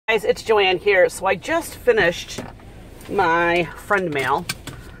Guys, it's Joanne here. So I just finished my friend mail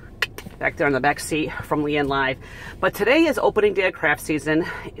back there in the back seat from Leanne Live. But today is opening day of craft season,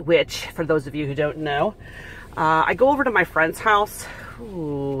 which, for those of you who don't know, I go over to my friend's house.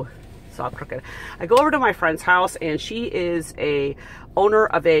 Ooh, it's all crooked. I go over to my friend's house, and she is a owner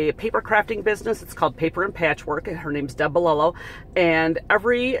of a paper crafting business. It's called Paper and Patchwork, and her name's Deb Bilello. And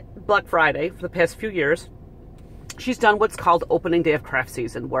every Black Friday for the past few years, she's done what's called opening day of craft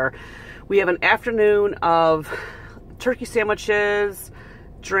season, where we have an afternoon of turkey sandwiches,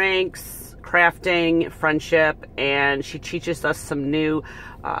 drinks, crafting, friendship, and she teaches us some new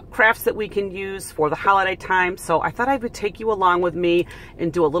crafts that we can use for the holiday time. So I thought I would take you along with me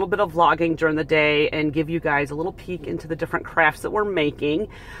and do a little bit of vlogging during the day and give you guys a little peek into the different crafts that we're making.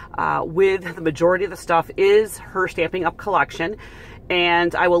 With the majority of the stuff is her Stampin' Up collection.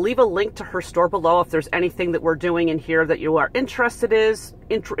 And I will leave a link to her store below if there's anything that we're doing in here that you are interested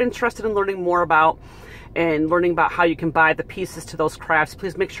in learning more about and learning about how you can buy the pieces to those crafts.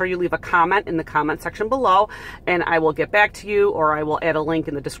 Please make sure you leave a comment in the comment section below, and I will get back to you, or I will add a link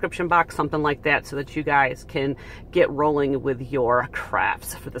in the description box, something like that, so that you guys can get rolling with your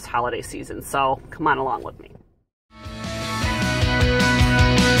crafts for this holiday season. So come on along with me.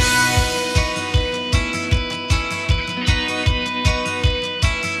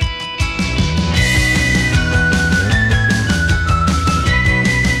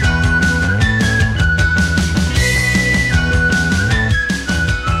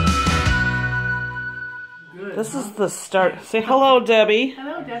 This is the start. Say hello, Debbie.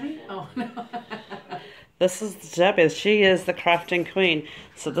 Hello, Debbie. Oh, no. This is Debbie. She is the crafting queen.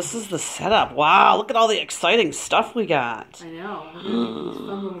 So this is the setup. Wow, look at all the exciting stuff we got. I know. These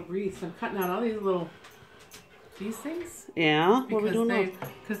fun little wreaths. I'm cutting out all these things. Yeah? What are we doing now?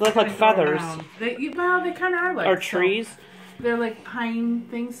 They look like feathers. They kind of are like. Or trees. So they're like pine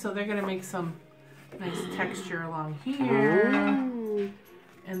things, so they're going to make some nice texture along here. Oh.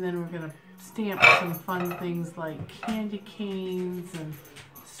 And then we're going to stamp some fun things like candy canes and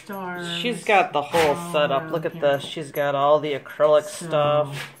stars. She's got the whole setup. Look at this. She's got all the acrylic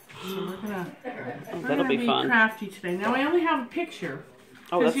stuff. So That'll be fun. Crafty today. Now I only have a picture.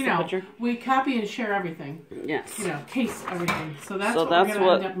 Oh, that's you the know, picture. We copy and share everything. Yes. You know, case everything. So that's what we're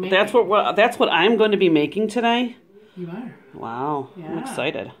gonna end up making. That's what I'm going to be making today. You are. Wow. Yeah. I'm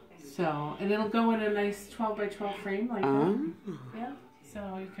excited. So, and it'll go in a nice 12 by 12 frame like that. Yeah.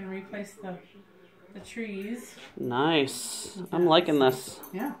 So you can replace the trees. Nice. I'm liking this.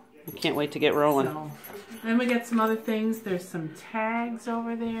 Yeah. I can't wait to get rolling. So, then we got some other things. There's some tags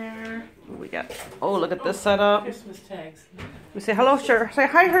over there. What we got? Oh, look at this setup. Christmas tags. We say hello, sir. Say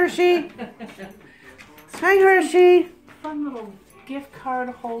hi, Hershey. Hi, Hershey. Fun little gift card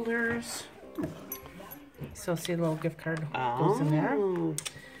holders. So see, the little gift card goes in there. And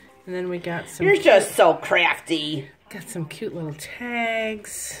then we got some. You're just so crafty. Got some cute little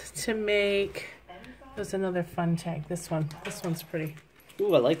tags to make. There's another fun tag. This one's pretty.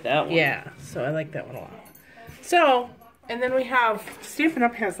 Ooh, I like that one. Yeah, so I like that one a lot. So, and then we have, Stampin'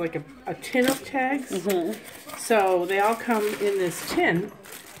 Up has like a tin of tags. So they all come in this tin,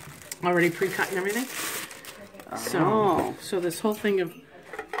 already pre-cut and everything. So this whole thing of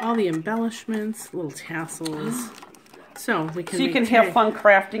all the embellishments, little tassels. So we can. So you can have fun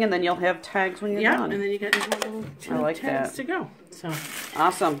crafting, and then you'll have tags when you're done. Yeah, and then you got your little tin tags to go. So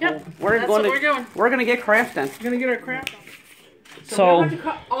awesome. Yep, well, we're gonna get crafting. We're gonna get our craft. So we have to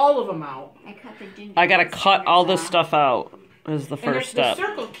cut all of them out. I gotta cut all this stuff out. Is the first step. The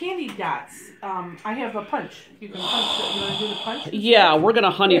circle candy dots. I have a punch. You can punch it. You want to do the punch? Yeah, we're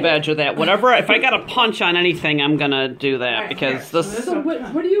gonna honey badger that. Whatever. If I got a punch on anything, I'm gonna do that because this. So what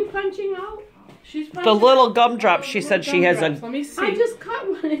are you punching out? She's the little gumdrops. She said she has a. Let me see. I just cut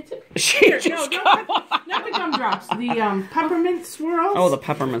one. Not the gumdrops. The peppermint swirls. Oh, the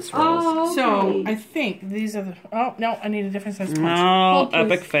peppermint swirls. Oh, okay. So I think these are the. Oh no, I need a different size punch. No,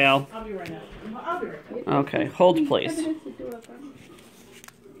 epic fail. I'll be right now. I'll be right back. Okay, hold please.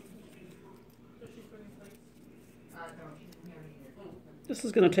 This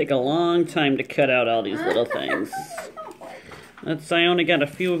is going to take a long time to cut out all these little things. I only got a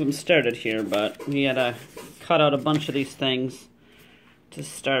few of them started here, but we had to cut out a bunch of these things to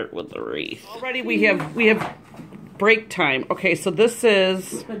start with the wreath. Already we have break time. Okay, so this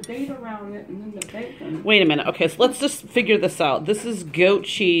is... The date around it and then the bacon. Wait a minute. Okay, so let's just figure this out. This is goat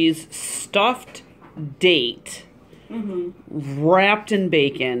cheese stuffed date wrapped in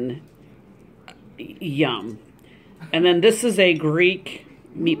bacon. Yum. And then this is a Greek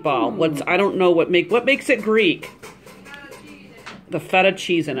meatball. I don't know what makes it Greek. The feta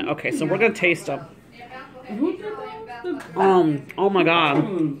cheese in it. Okay, so we're gonna taste them. Who did Oh my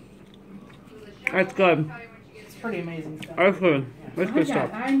God. That's good. It's pretty amazing stuff. That's good. That's good stuff.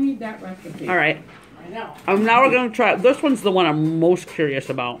 I need that recipe. All right. I know. Now we're going to try. This one's the one I'm most curious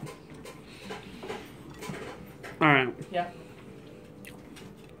about. All right. Yep.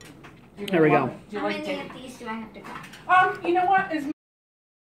 Here we go. Do you How like many to? of these do I have to cut? You know what? Is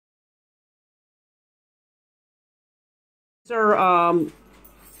Sir,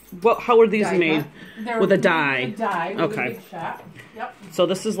 how are these Die made? they're With a die. A die. With Okay. A big shot. Yep. So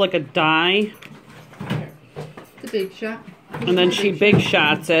this is like a die, It's a big shot. and then she big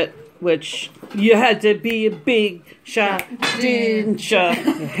shots it, which you had to be a big shot, didn't you?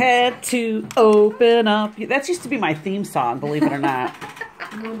 You had to open up. That used to be my theme song, believe it or not.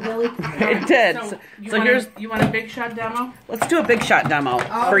 It did. So, Here's. you want a big shot demo? Let's do a big shot demo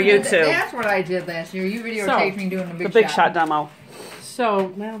Oh, for you yeah, two. That's what I did last year. You videotaped me doing The big shot demo. So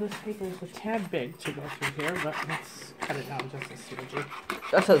now this paper is a tad big to go through here, but let's cut it down just a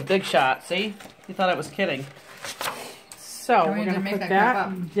smidgy. That says big shot. See? You thought I was kidding. So Don't we're you gonna make put that that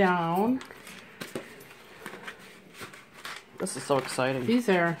cup down. This is so exciting. These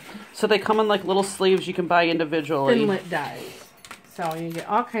are So they come in like little sleeves you can buy individually. thinlit dies. So you get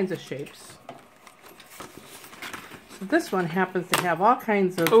all kinds of shapes. So this one happens to have all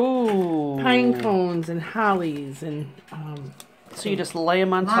kinds of Ooh. pine cones and hollies and So you just lay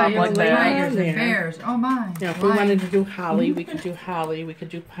them on top like that. Tigers There. and bears. Oh my. you know, if we wanted to do holly, we could do holly. We could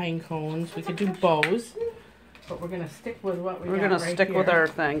do pine cones. We could do bows. But we're gonna stick with what we We're got gonna right stick with here. our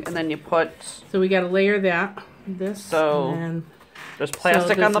thing, and then you put So we got to layer that. This. So, and then, there's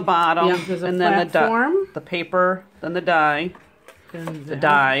plastic there's on the a- bottom, yeah, there's a and then platform. the paper, then the die, then the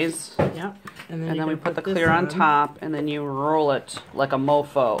dies, Yep. And and you then we can put the this clear on top, and then you roll it like a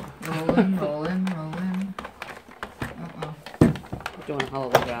mofo. Rolling, rolling, rolling. Uh-oh. You're doing a hell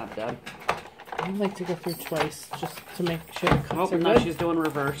of a job, Deb. I like to go through twice just to make sure the Oh, cuts are no, good. she's doing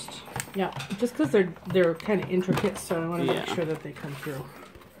reversed. Yeah, just because they're kind of intricate, so I want to make Yeah. sure that they come through.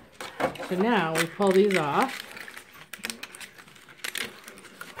 So now we pull these off.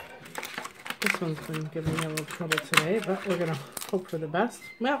 This one's been giving me a little trouble today, but we're gonna hope for the best.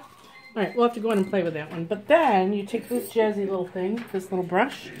 Well, all right, we'll have to go in and play with that one. But then you take this jazzy little thing, this little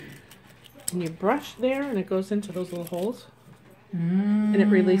brush, and you brush there, and it goes into those little holes, and it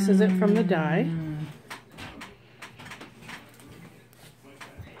releases it from the die.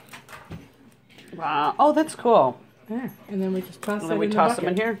 Wow. Oh, that's cool. There, and then we just toss And that then we in toss the them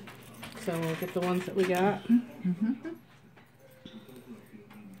in bucket. here. So we'll get the ones that we got.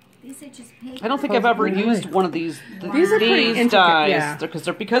 These are just paper. I don't think I've ever Really? used one of these. These are pretty intricate, dies, yeah.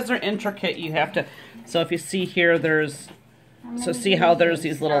 because they're intricate. You have to. So if you see here, there's. So see how there's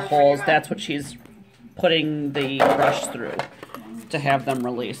these little holes. That's what she's putting the brush through to have them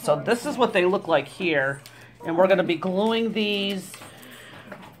release. So this is what they look like here, and we're going to be gluing these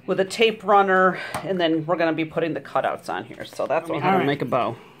with a tape runner, and then we're going to be putting the cutouts on here. So that's how to Alright. make a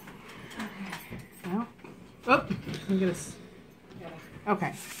bow. Well, oh, I'm gonna.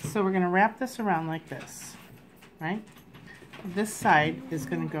 Okay, so we're gonna wrap this around like this, right? This side is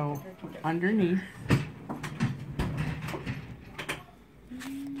gonna go underneath,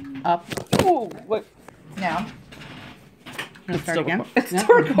 up. Oh, what? Now, Gonna start again. It's Yep.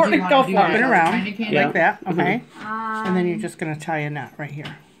 still recording. Do you Go wanna do for Up it. and around Tiny candy? Yeah. like that, okay? Um, And then you're just gonna tie a knot right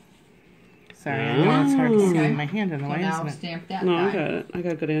here. Sorry, I know it's hard to see with my hand in the so way, now isn't it? stamp that No, I die. got it. I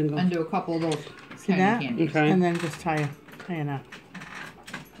got a good angle. And do a couple of those See tiny that? candies. Okay. And then just tie a knot.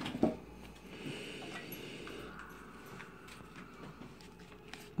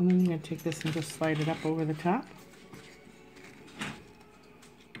 And then you're gonna take this and just slide it up over the top.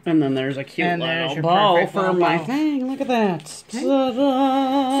 And then there's a cute And there's little your bow perfect for little my bow. thing. Look at that. So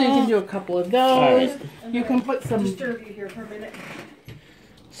you can do a couple of those. You can put some.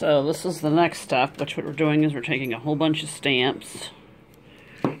 So this is the next step, which what we're doing is we're taking a whole bunch of stamps.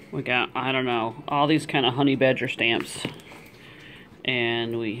 We got, I don't know, all these kind of honey badger stamps.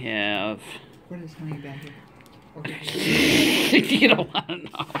 And we have... What is honey badger? You don't want to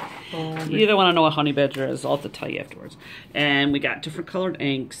know. You don't want to know what honey badger is. I'll have to tell you afterwards. And we got different colored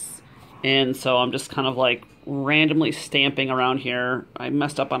inks. And so I'm just kind of like randomly stamping around here. I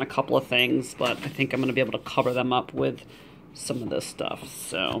messed up on a couple of things, but I think I'm going to be able to cover them up with some of this stuff.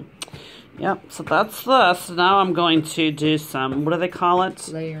 So, yep. So that's this. Now I'm going to do some, what do they call it?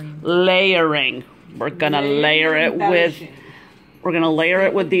 Layering. Layering. We're going to layer it with... We're going to layer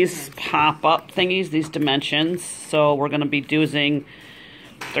it with these pop-up thingies, these dimensions. So we're going to be using,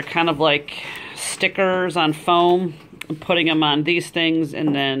 they're kind of like stickers on foam, and putting them on these things,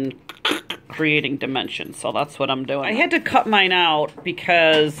 and then creating dimensions. So that's what I'm doing. I had to cut mine out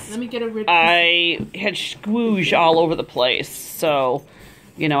because Let me get a rid I had squooge all over the place. So,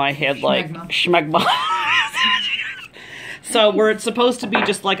 you know, I had like schmegma. So where it's supposed to be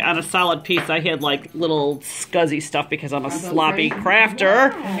just like on a solid piece, I had like little scuzzy stuff because I'm a sloppy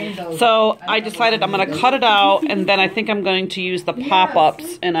crafter. So I decided I'm going to cut it out, and then I think I'm going to use the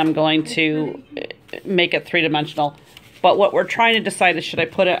pop-ups, and I'm going to make it three-dimensional. But what we're trying to decide is should I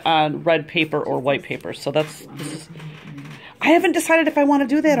put it on red paper or white paper. So that's... I haven't decided if I want to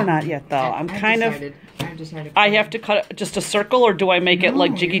do that or not yet, though. I'm kind of... I have to cut it just a circle, or do I make it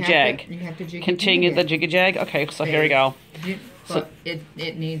like jiggy jag? You have to jiggy Continue the jiggy jag? Okay, so here we go. So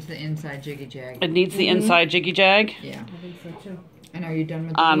it needs the inside jiggy jag. It needs the inside jiggy jag? Yeah. I think so too. And are you done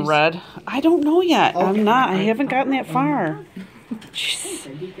with On these? red? I don't know yet. Okay. I'm not. I haven't gotten that far.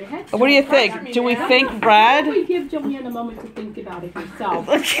 What do you think? Do we think red? We give Joanne a moment to think about it herself.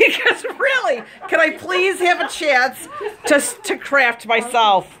 Because really, can I please have a chance just to craft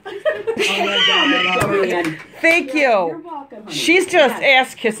myself? Joanne. Thank You're you. welcome, honey. She's just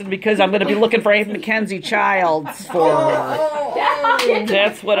ass kissing because I'm going to be looking for a Mackenzie Childs for her.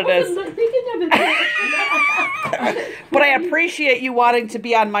 That's what it I is. wasn't thinking of it. But I appreciate you wanting to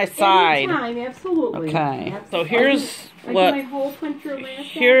be on my side. Anytime, absolutely. Okay. So Absolutely. here's I did what. my whole puncher last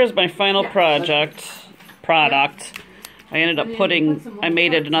Here's my final product. I ended up putting, I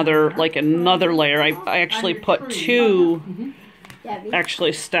made it another layer. I actually put two,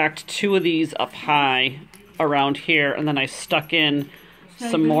 actually stacked two of these up high around here, and then I stuck in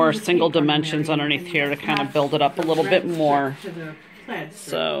some more single dimensions underneath here to kind of build it up a little bit more.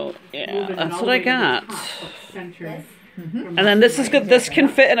 So, yeah, that's what I got. And then this is good. This can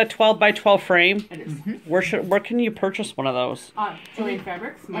fit in a 12 by 12 frame. Where can you purchase one of those? Joanne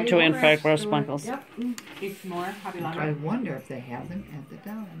Fabrics. Joanne Fabrics, Michaels. Yep. Each more. Hobby I Lobby. wonder if they have them at the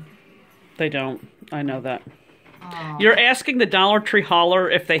dollar. They don't. I know that. Oh. You're asking the Dollar Tree hauler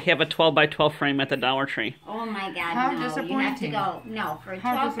if they have a 12 by 12 frame at the Dollar Tree. Oh my God, How no. You have to disappointing. go, no, for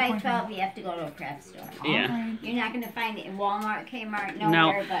How 12 by disappointing. 12, you have to go to a craft store. Yeah. You're not going to find it in Walmart, Kmart, No.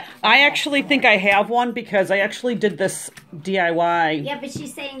 nowhere but... I actually think I have one because I actually did this DIY. Yeah, but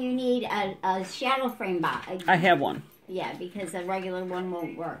she's saying you need a shadow frame box. I have one. Yeah, because a regular one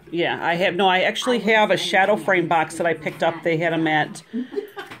won't work. Yeah, I have. No, I actually have a shadow frame box that I picked up. They had them at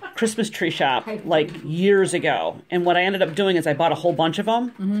Christmas tree shop like years ago. And what I ended up doing is I bought a whole bunch of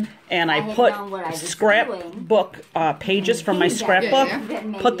them, and I had put known what I was scrapbook pages from my scrapbook,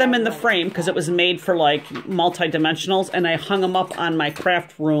 put them in the frame because it was made for like multi-dimensionals, and I hung them up on my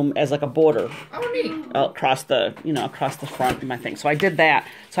craft room as like a border Oh, neat. across the front of my thing. So I did that.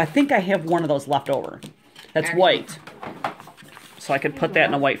 So I think I have one of those left over. That's white. So I could put that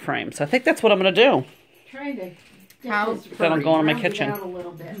in a white frame. So I think that's what I'm going to do. Trying to How Then I'll go into my round it kitchen. out a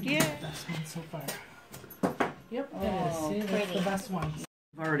little bit. Yeah. Best one so far. Yep, it is. See, that's the best one.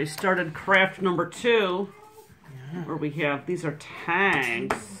 I've already started craft number 2. Where we have, these are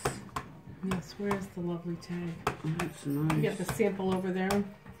tags. Yes, where's the lovely tag? That's You nice. got the sample over there,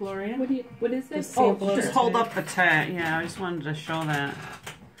 Gloria? What is this? The sample Just of hold tag. up the tag. Yeah, I just wanted to show that.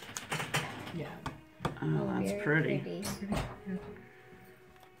 Yeah. Oh, that's pretty.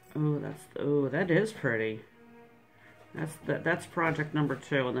 Oh, that is pretty. That's project number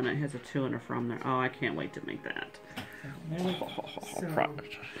 2, and then it has a 2 and a from there. Oh, I can't wait to make that. There we go. So,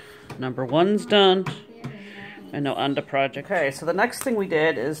 Project number 1's done. And now on to project. Okay, so the next thing we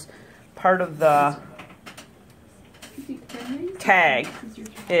did is part of the tag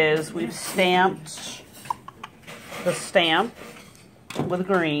is we've stamped the stamp with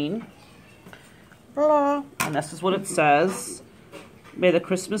green. Blah. And this is what it says. May the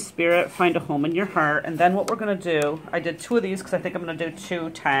Christmas spirit find a home in your heart. And then what we're going to do, I did 2 of these because I think I'm going to do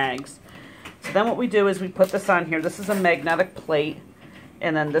 2 tags. So then what we do is we put this on here. This is a magnetic plate.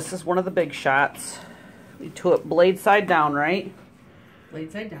 And then this is one of the big shots. We do it blade side down, right?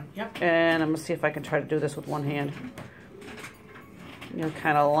 blade side down. Yep. And I'm going to see if I can try to do this with one hand. You know,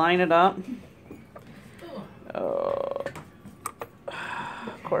 kind of line it up. Of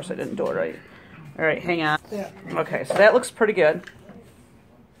course I didn't do it right. All right, hang on. Yeah. Okay, so that looks pretty good.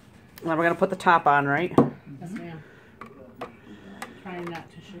 And then we're going to put the top on, right? Yes, ma'am. Trying not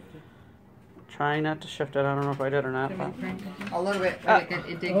to shift it. Trying not to shift it. I don't know if I did or not. But... A little bit.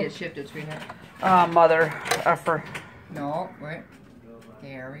 It did get shifted, sweetheart. Oh, mother effer. No, wait.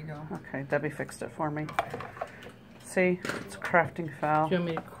 There we go. Okay, Debbie fixed it for me. See, it's a crafting foul. Do you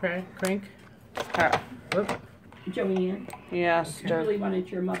want me to crank? Joanne, Yes, you Deb. really wanted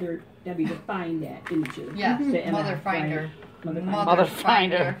your mother, Debbie, to find that, didn't you? Yeah, The MF, Mother right? Finder. Mother Finder. Mother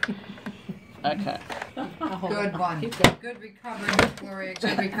Finder. Okay. Good one. Good recovery, Miss Gloria.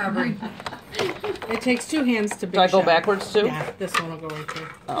 Good recovery. It takes two hands to big Do I go shot. backwards too? Yeah, this one will go right there.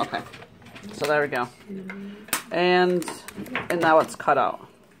 Oh, okay. So there we go. And now it's cut out.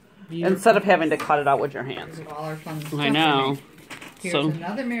 Beautiful. Instead of having to cut it out with your hands. With all our fun stuff I know. in it. Here's So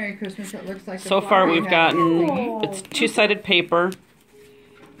another Merry Christmas. It looks like the so far flower we've has gotten, everything. it's two-sided paper.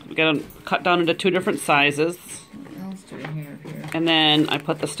 We got them cut down into 2 different sizes. What else do we have here? And then I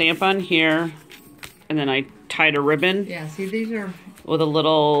put the stamp on here. And then I tied a ribbon Yeah, see, these are, with a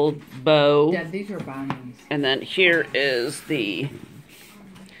little bow. yeah, these are bounties. And then here is the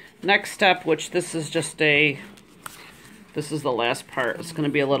next step, which this is just this is the last part. It's going to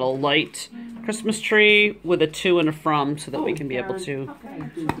be a little light Christmas tree with a to and a from so that we can be able to.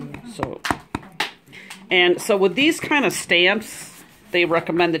 So with these kind of stamps, they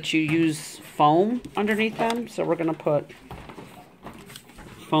recommend that you use foam underneath them. So we're going to put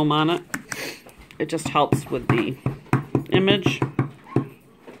foam on it. It just helps with the image.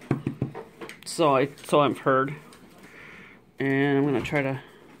 So I've heard. And I'm going to try to...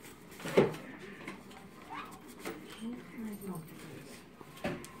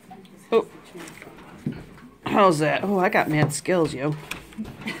 Oh. How's that? Oh, I got mad skills, yo.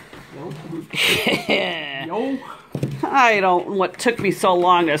 Yo. I don't... What took me so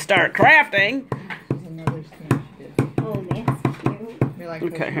long to start crafting. There's another stamp she did. Oh, that's cute. We like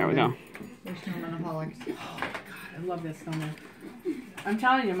Okay, here we go. We're snowmanaholics. I love this snowman. I'm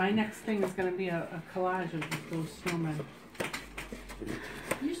telling you, my next thing is going to be a collage of those snowmen.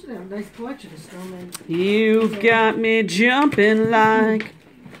 You should have a nice collection of snowmen. You've got me jumping like...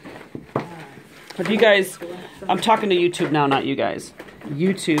 Have you guys... I'm talking to YouTube now, not you guys.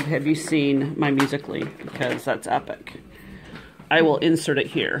 YouTube, have you seen my Musical.ly? Because that's epic. I will insert it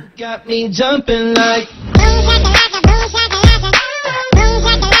here. Got me jumping like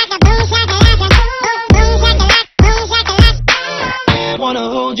wanna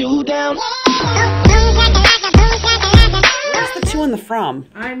hold you down. Where's the to and the from?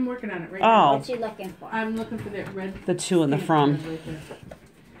 I'm working on it right now. Oh, What you looking for? I'm looking for that red. the to and the stamp from. right there.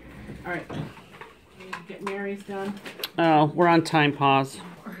 All right. Get Mary's done. Oh, we're on time pause. Do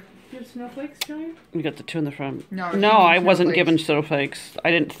you have snowflakes, Joanne? We got the to and the from. No, No, I wasn't given snowflakes.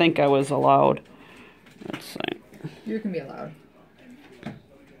 I didn't think I was allowed. Let's see. You can be allowed.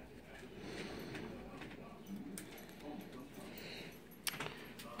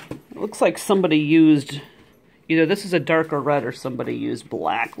 It looks like somebody used, either this is a darker red or somebody used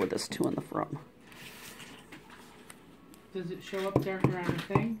black with this to and the from. Does it show up darker on the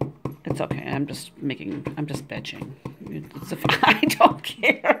thing? It's okay. I'm just bitching. I don't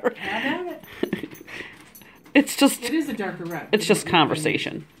care. Have at it. It's just, It is a darker red. it's just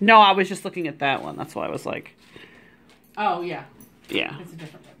conversation. No, I was just looking at that one. That's why I was like, Oh, yeah. yeah. It's a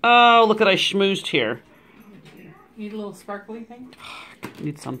different red. Oh, look at I schmoozed here. Need a little sparkly thing?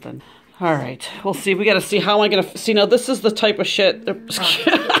 Need something. All right. We'll see. We got to see how am I going to see. Now, this is the type of shit.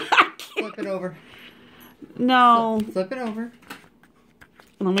 Flip it over. No. Flip it over.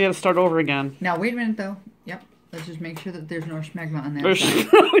 And then we got to start over again. Now, wait a minute, though. Yep. Let's just make sure that there's no schmegma on that There's side.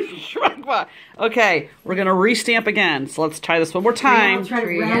 Shrugma. Okay, we're gonna restamp again. So let's try this one more time. I'll try to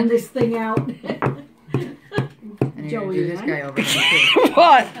Tree round again. this thing out. And you're going to do this Joanne? guy over here, too.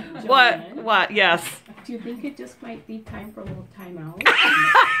 What? Yes. Do you think it just might be time for a little time out?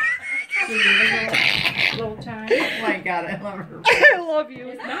 Do you need a little time? Oh, my God. I love her. I love you.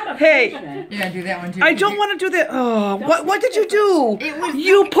 It's not a Hey. punishment. You got to do that one, too. I don't want to do that. Oh, what did you do? It was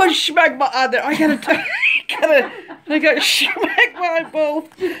You put schmegma on there. I got schmegma on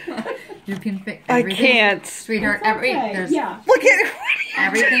both. You can fix I everything. can't. Sweetheart, Okay, there's yeah. Look at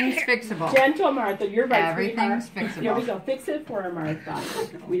everything's fixable. Gentle Martha, you're right. Everything's sweetheart. fixable. Here we go. Fix it for her, Martha.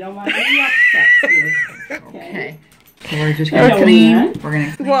 We don't want any upsets here. Okay. So we're just going to Joanne? clean. We're going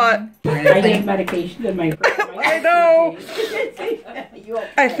to clean. What? We're I going to take clean. medication in my I know. You okay?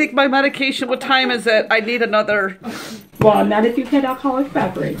 I think my medication. What time is it? I need another. Well, not if you've had alcoholic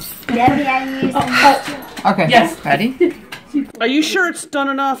beverage. Debbie, I'm using this. Okay. Yes. Ready? Are you sure it's done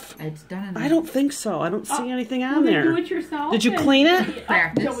enough? It's done. I don't think so. I don't see anything Well, on then do there. it yourself. Did you and- clean it?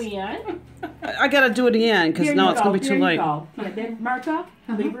 Practice. Joanne. I gotta do it again because Here now you it's go. gonna be too Here you late. go. Yeah, then Martha,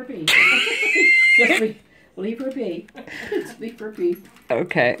 leave her be. Just leave her be. Just leave her be.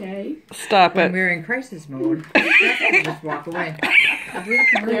 Okay, Okay. stop When it. we're in crisis mode, just walk away.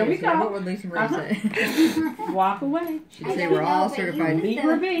 There we go. What would Lisa Marie say? Walk away. She'd say we're all certified. Leave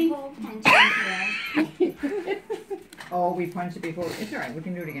her be. Oh, we punched it before. It's all right. We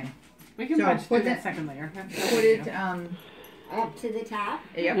can do it again. We can So punch through put that that- second layer. Put it, Up to the top.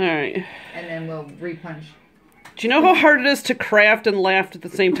 yep, All right. and then we'll repunch. Do you know how hard it is to craft and laugh at the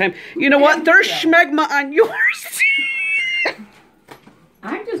same time? You know what? There's schmegma on yours.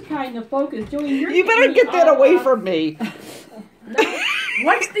 I'm just trying to focus. Joey, You better get that away from me.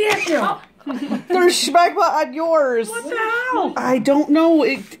 What's the issue? There's schmegma on yours. What the hell? I don't know.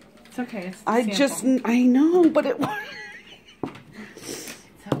 It's okay. It's I know, but it. It's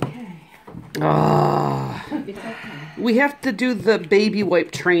okay. Ah. It's okay. We have to do the baby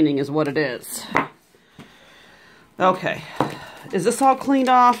wipe training is what it is. Okay. Is this all cleaned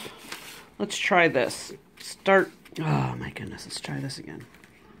off? Let's try this. Start. Oh my goodness. Let's try this again.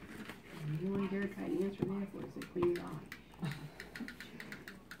 You want to try to answer that, or is it cleaned off?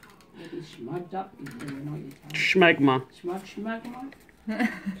 Maybe schmugged up before you know you tell. Schmegma. Schmugma?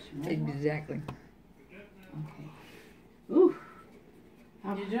 Exactly. Okay. Ooh.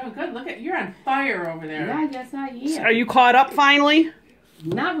 You're doing good. Look at you're on fire over there. Yeah, yes I am. Are you caught up finally?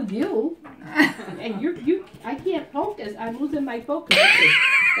 Not with you. And you. I can't focus. I'm losing my focus.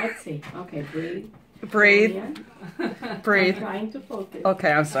 Let's see. Okay, breathe. Breathe. Breathe. I'm trying to focus.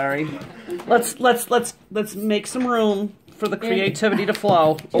 Okay, I'm sorry. Let's make some room for the creativity to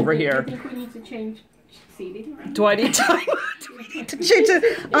flow over here. I think we need to change seating. Do I need time to change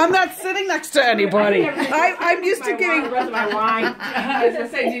it? I'm not sitting next to anybody. I'm used to The getting rest of my wine. I was gonna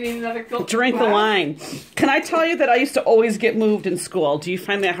say, do you need another coat? drink the wine. Can I tell you that I used to always get moved in school? Do you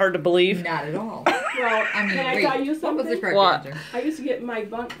find that hard to believe? Not at all. Well, I mean, can I wait, tell you what something? was the correct What? answer? I used to get my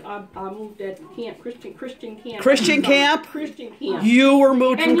bunk moved at camp, Christian camp. Christian camp? Christian camp. You were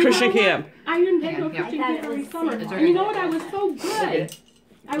moved And from you know Christian what? camp. I didn't have no Yeah. Christian camp every summer. It's And you know what? I was so good.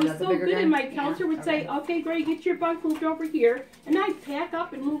 I was Is that the so bigger good, guy? and my counselor would say, okay, Greg, get your bunk moved over here. And I'd pack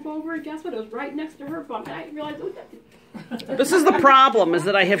up and move over, and guess what? It was right next to her bunk. And I realized, oh, This is the problem, is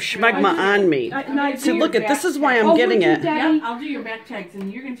that I have schmegma on me. See, look at this is why I'm getting it. Yeah, I'll do your back tags,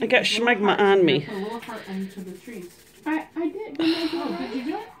 and you're gonna take I got this little schmegma heart on and me. put a little heart into the trees. I did. Didn't I do it Oh, right? did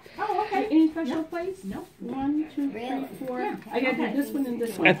you do it? Oh, okay. Any special place? No. 1, 2, 3, 4. I got to do this one and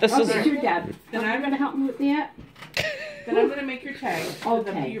this one. This is- Okay, you're Deb. Then I'm going to help me with that. Then I'm gonna make your tags. So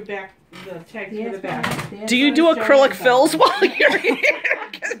then Okay. do your back, the tags for That's the back. fine. Do you do acrylic fills while you're here?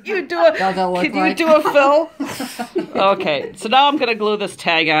 Can you do a, Does that look can you like? do a fill? Okay, so now I'm going to glue this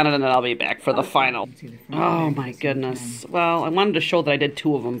tag on it and then I'll be back for the final. Oh my goodness. Well, I wanted to show that I did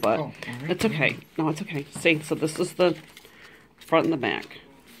 2 of them, but Oh, all right. it's okay. No, it's okay. See, so this is the front and the back.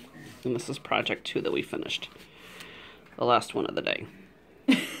 And this is project 2 that we finished. The last one of the day.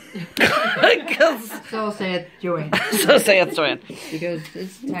 So say it, Joanne. So say it's Joanne. Because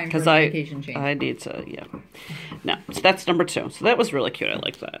it's time for Because a vacation change. I need to, yeah. No, so that's number 2. So that was really cute. I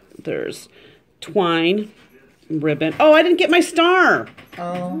like that. There's twine, ribbon. Oh, I didn't get my star.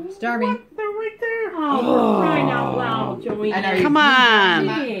 Oh, Starby. They're right there. Oh, we're crying out loud, Joey. And are you Come glue on.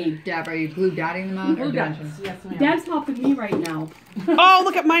 dotting them out? Deb, are you glue dotting them out? Or Glue dots. dimensions? Yes, ma'am. Deb's helping me right now. Oh,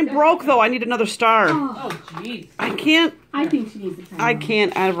 look at mine broke though. I need another star. Oh, jeez. I can't I think she needs a time. I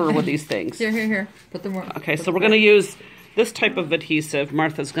can't ever with these things. Here. Put them more. Okay, so we're going to use this type of adhesive.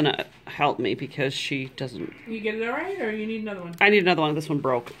 Martha's going to help me because she doesn't. You get it all right, or you need another one? I need another one. This one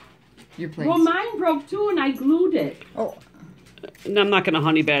broke. Your place. Well, mine broke too, and I glued it. Oh, And I'm not going to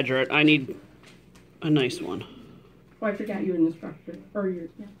honey badger it. I need a nice one. Oh, I forgot you're an instructor. Or you're.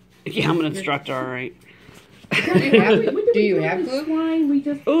 Yeah. Yeah, I'm an instructor, all right. do you have glue? Twine, we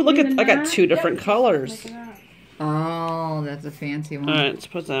just Oh, look did at a I got knot. 2 different colors. Oh, that's a fancy one. All right, let's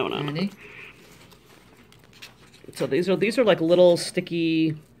put that one on. Ready? So these are like little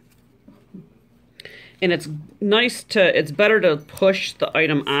sticky, and it's nice to. It's better to push the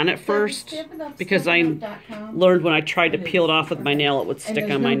item on it first because I learned when I tried to peel it off with my nail, it would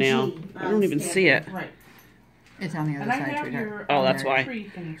stick on my nail. I don't even see it. Right. It's on the other And I side, have sweetheart. your Oh, that's why. tree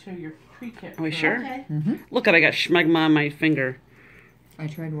thing too, your tree kit. Are we for- sure? Okay. Look at I got schmegma on my finger. I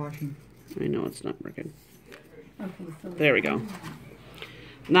tried washing. I know it's not working. Okay, so There we go.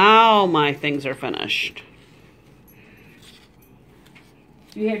 Now my things are finished.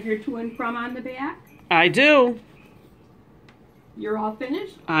 do you have your to and from on the back? I do. You're all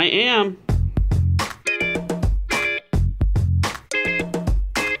finished? I am.